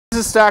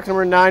is stock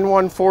number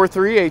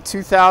 9143, a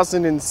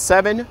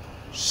 2007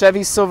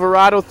 Chevy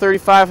Silverado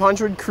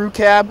 3500 crew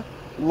cab,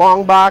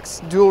 long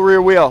box, dual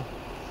rear wheel.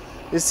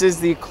 This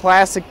is the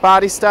classic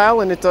body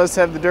style, and it does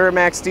have the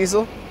Duramax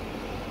diesel,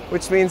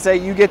 which means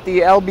that you get the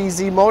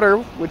LBZ motor,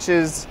 which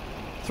is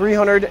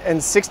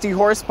 360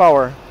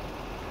 horsepower.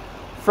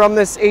 From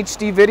this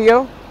HD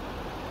video,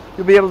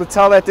 you'll be able to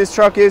tell that this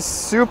truck is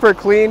super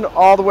clean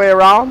all the way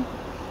around.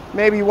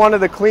 Maybe one of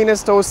the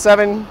cleanest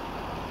 07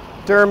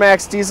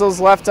 Duramax diesels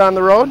left on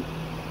the road.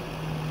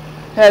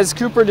 Has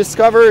Cooper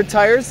Discover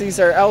tires. These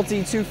are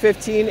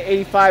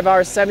LT215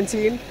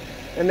 85R17,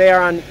 and they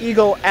are on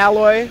Eagle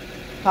alloy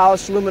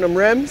polished aluminum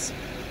rims.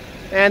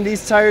 And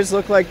these tires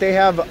look like they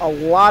have a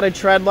lot of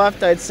tread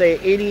left. I'd say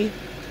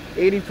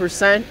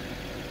 80%,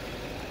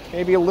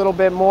 maybe a little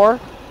bit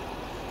more.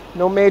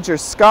 No major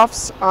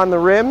scuffs on the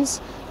rims.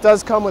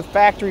 Does come with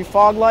factory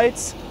fog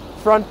lights.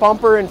 Front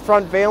bumper and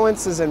front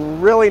valence is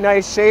in really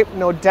nice shape.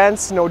 No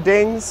dents, no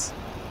dings.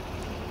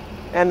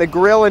 And the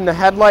grille and the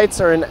headlights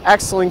are in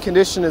excellent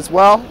condition as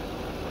well.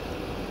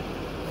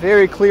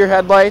 Very clear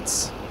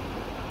headlights.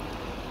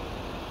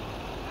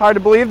 Hard to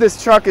believe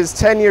this truck is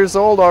 10 years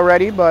old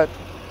already, but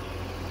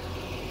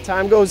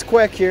time goes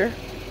quick here.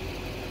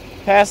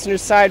 Passenger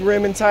side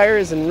rim and tire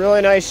is in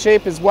really nice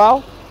shape as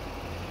well.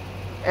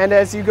 And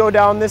as you go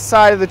down this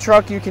side of the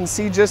truck, you can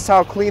see just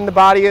how clean the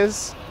body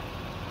is,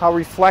 how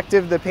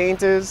reflective the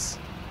paint is.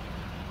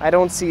 I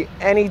don't see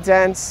any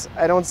dents,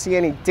 I don't see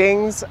any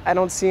dings, I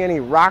don't see any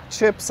rock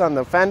chips on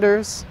the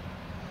fenders.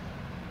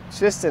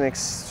 Just an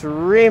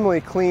extremely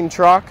clean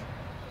truck.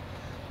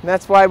 And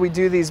that's why we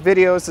do these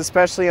videos,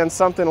 especially on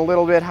something a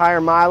little bit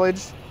higher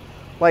mileage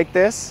like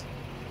this.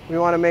 We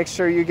want to make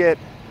sure you get,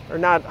 or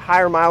not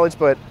higher mileage,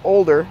 but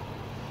older.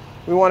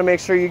 We want to make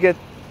sure you get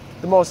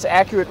the most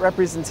accurate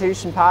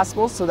representation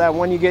possible so that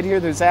when you get here,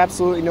 there's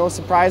absolutely no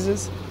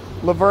surprises.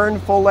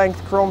 Luverne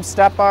full-length chrome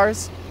step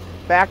bars.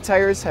 Back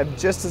tires have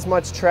just as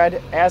much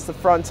tread as the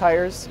front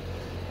tires.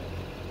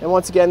 And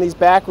once again, these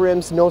back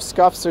rims, no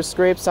scuffs or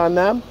scrapes on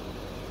them.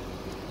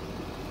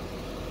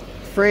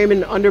 Frame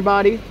and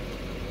underbody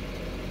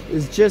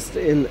is just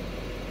in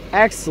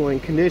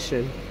excellent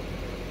condition.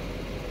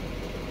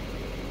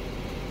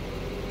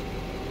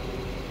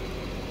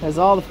 Has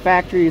all the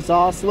factory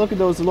exhaust. Look at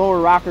those lower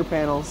rocker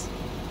panels.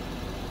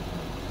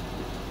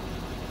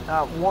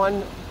 Not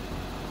 1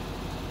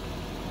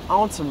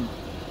 ounce of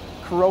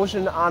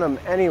corrosion on them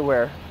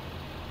anywhere.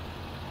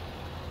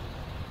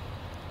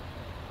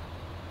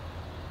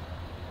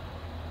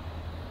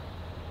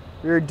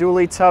 Rear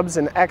dually tubs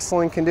in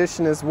excellent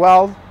condition as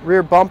well.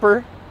 Rear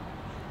bumper,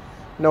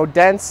 no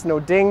dents, no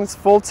dings.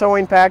 Full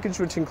towing package,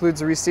 which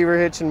includes a receiver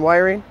hitch and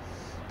wiring.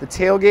 The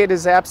tailgate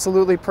is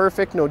absolutely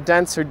perfect, no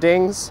dents or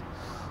dings.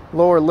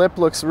 Lower lip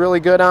looks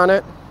really good on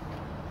it.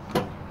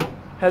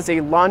 Has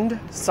a Lund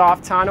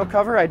soft tonneau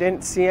cover. I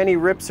didn't see any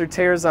rips or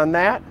tears on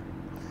that.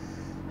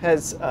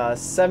 Has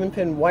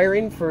 7-pin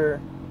wiring for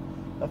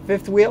a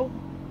fifth wheel,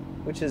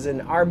 which is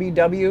an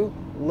RBW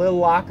Lil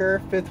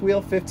Locker fifth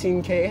wheel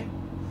 15K.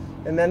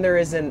 And then there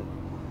is an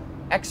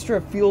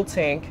extra fuel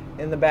tank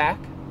in the back.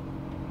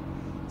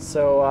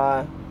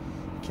 So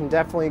can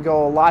definitely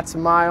go lots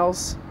of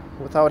miles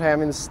without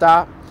having to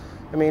stop.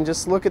 I mean,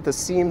 just look at the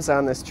seams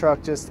on this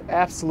truck, just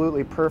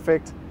absolutely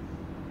perfect.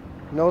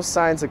 No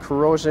signs of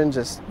corrosion,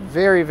 just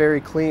very, very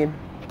clean.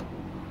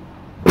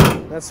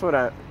 That's what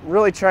I'm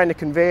really trying to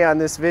convey on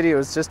this video,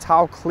 is just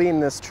how clean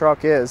this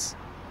truck is.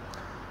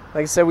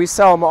 Like I said, we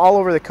sell them all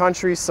over the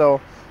country,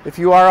 so if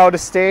you are out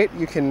of state,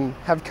 you can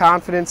have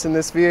confidence in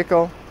this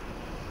vehicle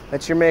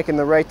that you're making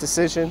the right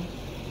decision.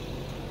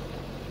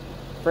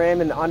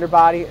 Frame and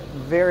underbody,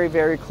 very,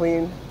 very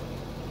clean.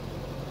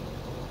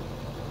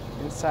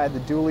 Inside the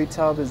dually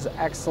tub is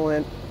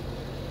excellent.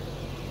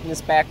 And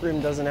this back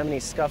rim doesn't have any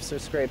scuffs or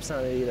scrapes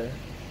on it either.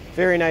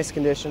 Very nice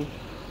condition.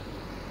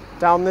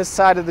 Down this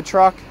side of the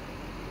truck,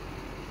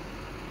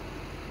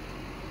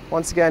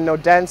 once again, no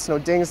dents, no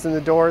dings in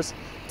the doors.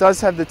 Does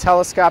have the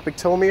telescopic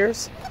tow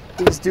mirrors.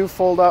 These do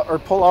fold out or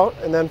pull out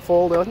and then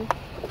fold in.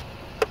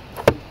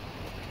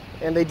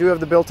 And they do have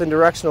the built-in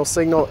directional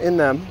signal in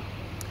them.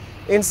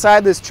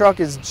 Inside this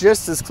truck is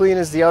just as clean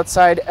as the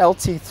outside.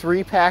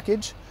 LT3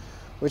 package,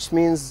 which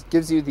means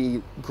gives you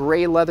the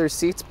gray leather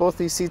seats. Both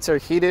these seats are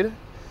heated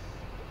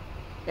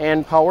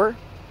and power.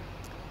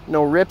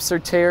 No rips or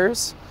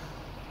tears.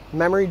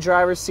 Memory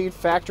driver's seat,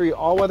 factory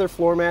all-weather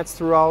floor mats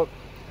throughout.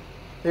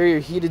 There are your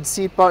heated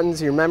seat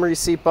buttons, your memory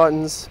seat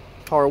buttons,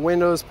 power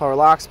windows, power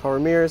locks, power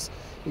mirrors.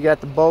 You got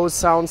the Bose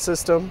sound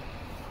system.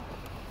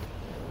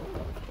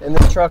 And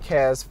this truck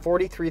has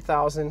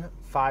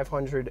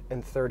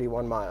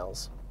 43,531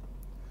 miles.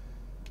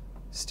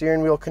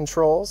 Steering wheel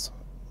controls.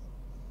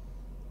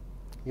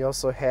 You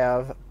also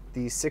have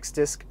the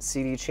 6-disc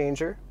CD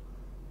changer,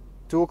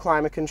 dual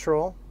climate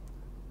control,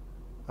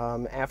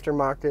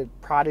 aftermarket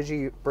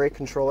Prodigy brake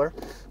controller.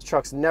 This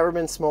truck's never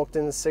been smoked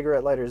in, the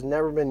cigarette lighter's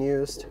never been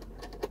used.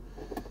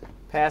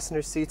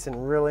 Passenger seats in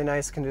really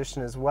nice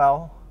condition as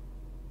well.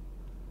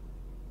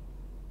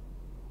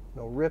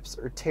 No rips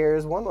or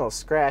tears. One little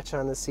scratch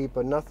on the seat,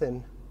 but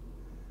nothing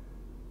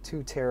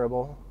too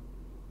terrible.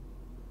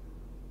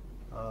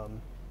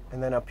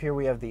 And then up here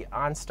we have the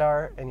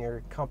OnStar and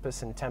your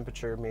compass and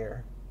temperature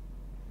mirror.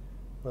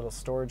 Little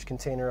storage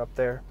container up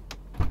there.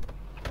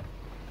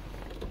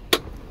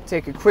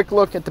 Take a quick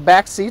look at the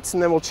back seats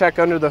and then we'll check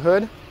under the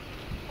hood.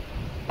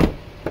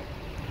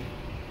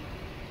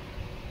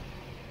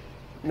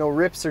 No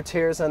rips or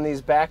tears on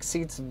these back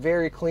seats,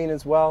 very clean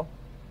as well.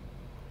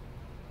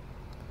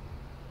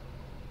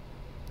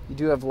 You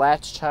do have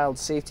latch child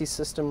safety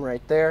system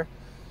right there.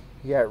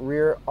 You got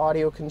rear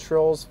audio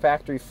controls,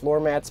 factory floor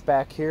mats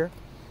back here.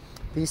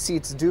 These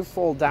seats do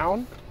fold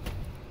down.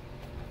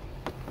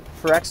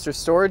 For extra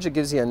storage, it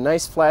gives you a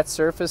nice flat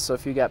surface, so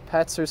if you got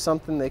pets or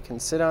something, they can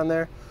sit on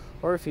there.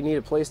 Or if you need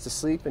a place to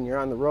sleep and you're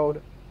on the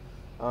road.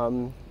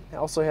 It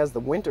also has the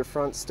winter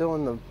front still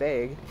in the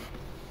bag.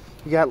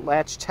 You got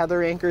latch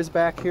tether anchors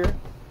back here.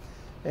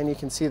 And you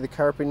can see the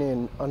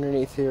carpeting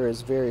underneath here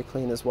is very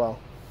clean as well.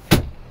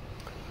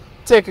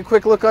 Take a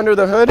quick look under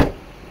the hood.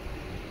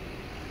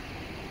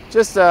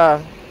 Just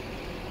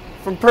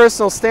from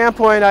personal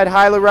standpoint, I'd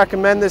highly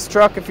recommend this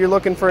truck if you're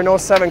looking for an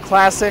 07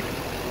 Classic.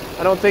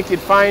 I don't think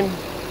you'd find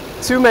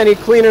too many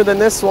cleaner than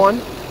this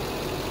one,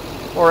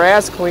 or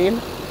as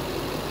clean.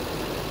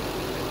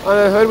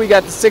 Under the hood we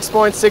got the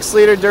 6.6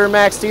 liter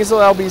Duramax diesel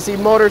LBZ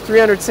motor,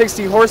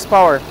 360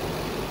 horsepower.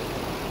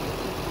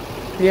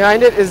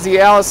 Behind it is the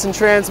Allison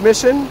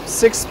transmission,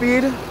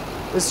 6-speed.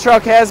 This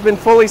truck has been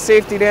fully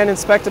safetied and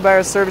inspected by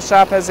our service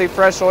shop, has a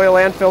fresh oil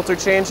and filter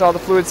change. All the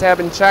fluids have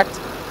been checked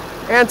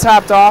and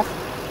topped off.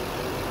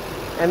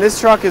 And this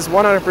truck is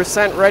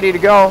 100% ready to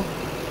go.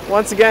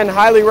 Once again,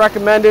 highly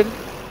recommended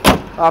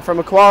from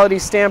a quality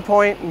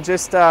standpoint, and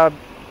just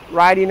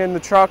riding in the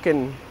truck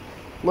and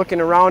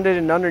looking around it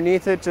and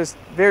underneath it, just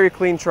very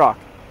clean truck.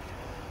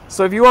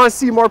 So if you want to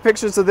see more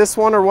pictures of this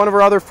one or one of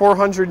our other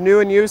 400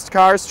 new and used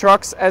cars,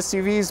 trucks,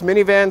 SUVs,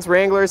 minivans,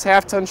 Wranglers,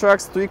 half-ton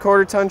trucks,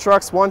 3/4-ton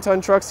trucks, 1-ton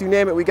trucks, you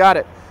name it, we got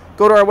it.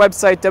 Go to our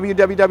website,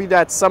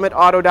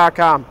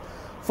 www.summitauto.com.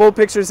 Full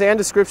pictures and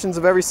descriptions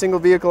of every single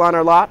vehicle on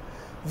our lot.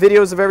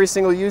 Videos of every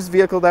single used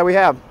vehicle that we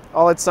have,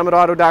 all at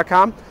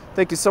summitauto.com.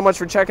 Thank you so much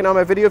for checking out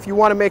my video. If you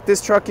want to make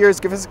this truck yours,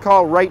 give us a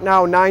call right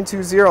now,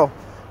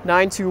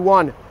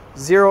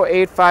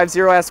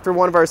 920-921-0850. Ask for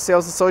one of our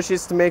sales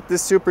associates to make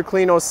this super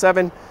clean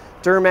 07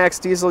 Duramax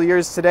diesel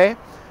yours today.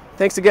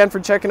 Thanks again for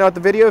checking out the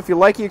video. If you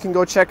like it, you can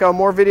go check out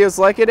more videos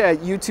like it at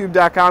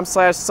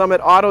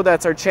youtube.com/summitauto.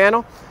 That's our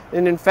channel.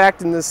 And in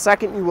fact, in the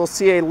second, you will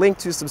see a link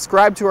to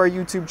subscribe to our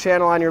YouTube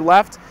channel on your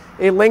left,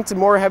 a link to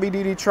more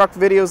heavy-duty truck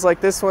videos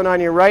like this one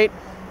on your right.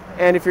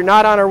 And if you're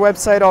not on our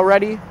website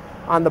already,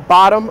 on the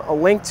bottom, a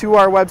link to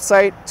our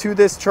website, to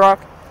this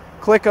truck.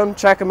 Click them,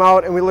 check them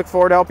out, and we look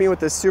forward to helping you with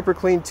this super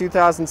clean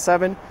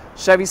 2007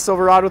 Chevy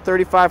Silverado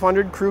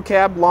 3500 Crew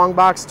Cab Long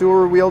Box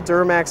Dual Wheel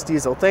Duramax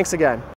Diesel. Thanks again.